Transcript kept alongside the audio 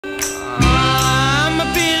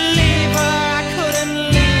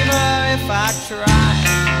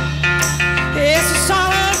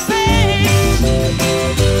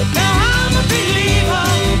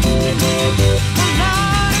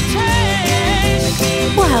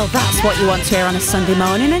It's what you want to hear on a Sunday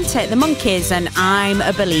morning, and take the Monkeys and I'm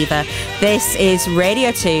a Believer. This is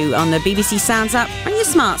Radio 2 on the BBC Sounds app on your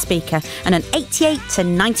smart speaker and an 88 to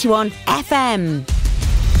 91 FM.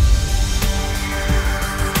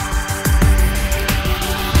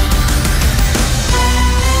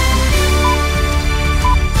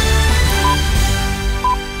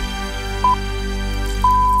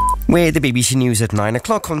 With the BBC News at 9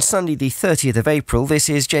 o'clock on Sunday the 30th of April, this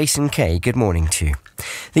is Jason Kay. Good morning to you.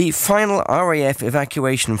 The final RAF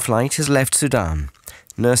evacuation flight has left Sudan.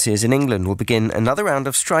 Nurses in England will begin another round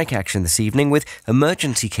of strike action this evening, with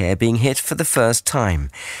emergency care being hit for the first time.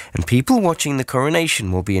 And people watching the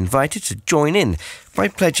coronation will be invited to join in by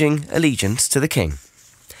pledging allegiance to the King.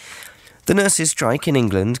 The nurses' strike in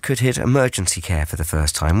England could hit emergency care for the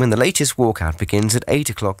first time when the latest walkout begins at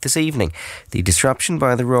 8 o'clock this evening. The disruption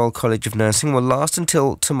by the Royal College of Nursing will last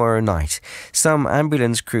until tomorrow night. Some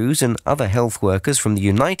ambulance crews and other health workers from the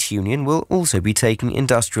Unite Union will also be taking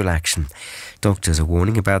industrial action. Doctors are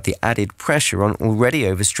warning about the added pressure on already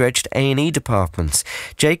overstretched A&E departments.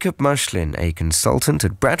 Jacob Mushlin, a consultant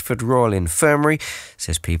at Bradford Royal Infirmary,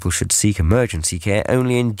 says people should seek emergency care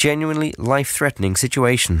only in genuinely life-threatening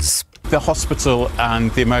situations. The hospital and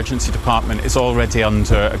the emergency department is already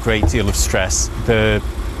under a great deal of stress. The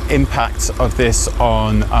impact of this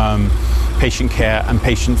on patient care and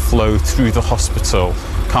patient flow through the hospital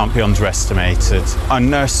can't be underestimated. Our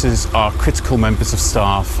nurses are critical members of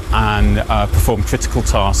staff and perform critical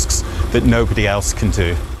tasks that nobody else can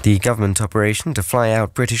do. The government operation to fly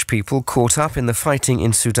out British people caught up in the fighting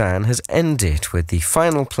in Sudan has ended, with the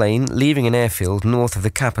final plane leaving an airfield north of the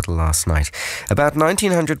capital last night. About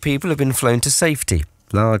 1,900 people have been flown to safety.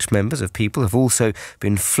 Large numbers of people have also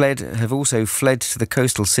fled to the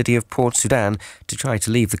coastal city of Port Sudan to try to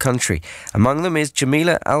leave the country. Among them is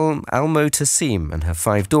Jamila Al-Motasim and her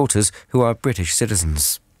 5 daughters, who are British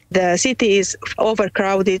citizens. The city is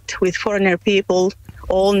overcrowded with foreigner people,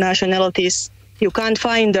 all nationalities. You can't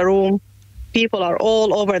find a room. People are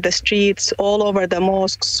all over the streets, all over the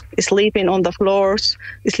mosques, sleeping on the floors,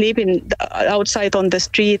 sleeping outside on the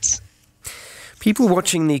streets. People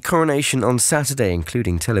watching the coronation on Saturday,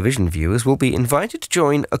 including television viewers, will be invited to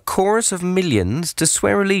join a chorus of millions to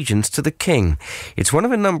swear allegiance to the King. It's one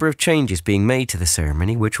of a number of changes being made to the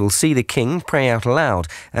ceremony, which will see the King pray out aloud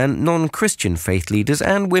and non-Christian faith leaders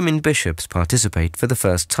and women bishops participate for the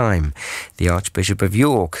first time. The Archbishop of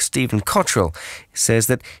York, Stephen Cottrell, says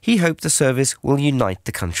that he hoped the service will unite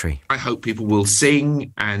the country. I hope people will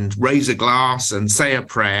sing and raise a glass and say a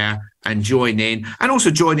prayer and join in, and also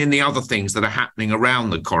join in the other things that are happening around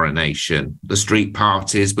the coronation, the street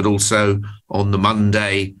parties, but also on the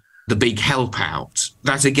Monday, the big help out.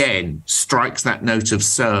 That again strikes that note of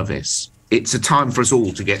service. It's a time for us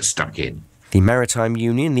all to get stuck in. The Maritime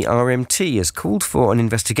Union, the RMT, has called for an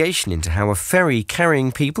investigation into how a ferry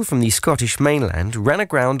carrying people from the Scottish mainland ran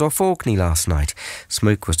aground off Orkney last night.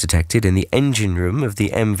 Smoke was detected in the engine room of the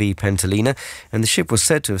MV Pentalina, and the ship was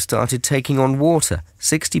said to have started taking on water.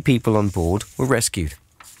 60 people on board were rescued.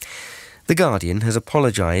 The Guardian has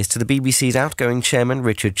apologised to the BBC's outgoing chairman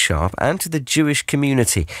Richard Sharp and to the Jewish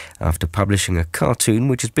community after publishing a cartoon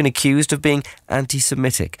which has been accused of being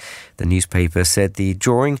anti-Semitic. The newspaper said the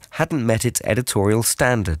drawing hadn't met its editorial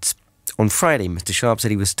standards. On Friday, Mr Sharp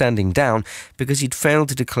said he was standing down because he'd failed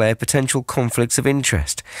to declare potential conflicts of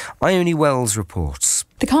interest. Ione Wells reports.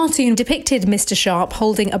 The cartoon depicted Mr Sharp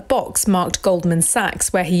holding a box marked Goldman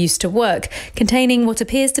Sachs, where he used to work, containing what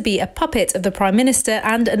appears to be a puppet of the Prime Minister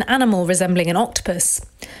and an animal resembling an octopus.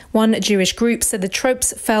 One Jewish group said the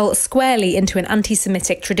tropes fell squarely into an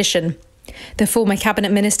anti-Semitic tradition. The former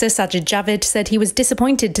Cabinet Minister Sajid Javid said he was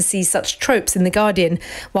disappointed to see such tropes in The Guardian,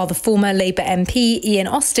 while the former Labour MP Ian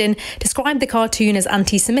Austin described the cartoon as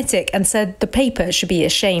anti-Semitic and said the paper should be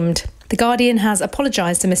ashamed. The Guardian has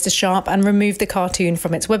apologised to Mr Sharp and removed the cartoon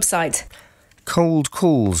from its website. Cold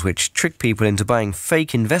calls which trick people into buying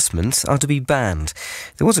fake investments are to be banned.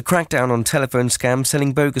 There was a crackdown on telephone scams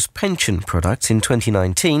selling bogus pension products in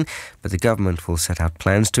 2019, but the government will set out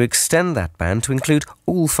plans to extend that ban to include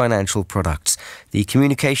all financial products. The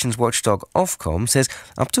communications watchdog Ofcom says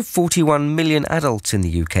up to 41 million adults in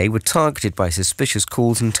the UK were targeted by suspicious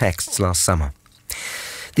calls and texts last summer.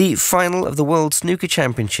 The final of the World Snooker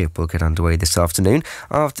Championship will get underway this afternoon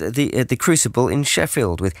after the Crucible in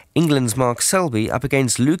Sheffield, with England's Mark Selby up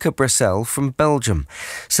against Luca Bressel from Belgium.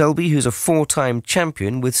 Selby, who's a 4-time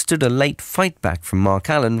champion, withstood a late fight back from Mark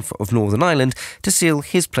Allen of Northern Ireland to seal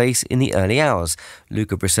his place in the early hours.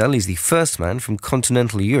 Luca Bressel is the first man from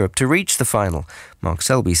continental Europe to reach the final. Mark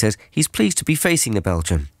Selby says he's pleased to be facing the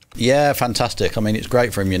Belgian. Yeah, fantastic. I mean, it's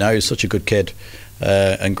great for him, he's such a good kid,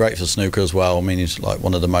 and great for snooker as well. I mean, he's like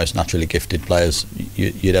one of the most naturally gifted players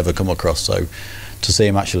you'd ever come across, so to see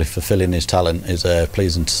him actually fulfilling his talent is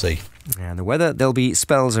pleasing to see. And the weather, there'll be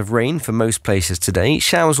spells of rain for most places today.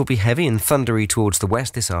 Showers will be heavy and thundery towards the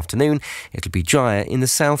west this afternoon. It'll be drier in the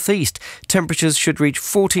southeast. Temperatures should reach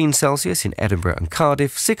 14 Celsius in Edinburgh and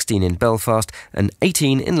Cardiff, 16 in Belfast and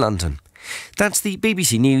 18 in London. That's the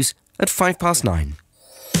BBC News at 9:05.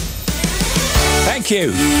 Thank you.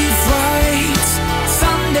 Eve Wright,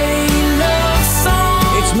 Sunday Love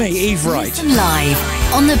Song. It's me, Eve Wright. Listen live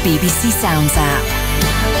on the BBC Sounds app.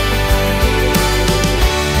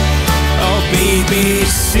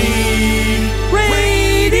 BBC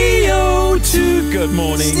Radio 2. Good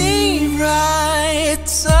morning. Steve Wright.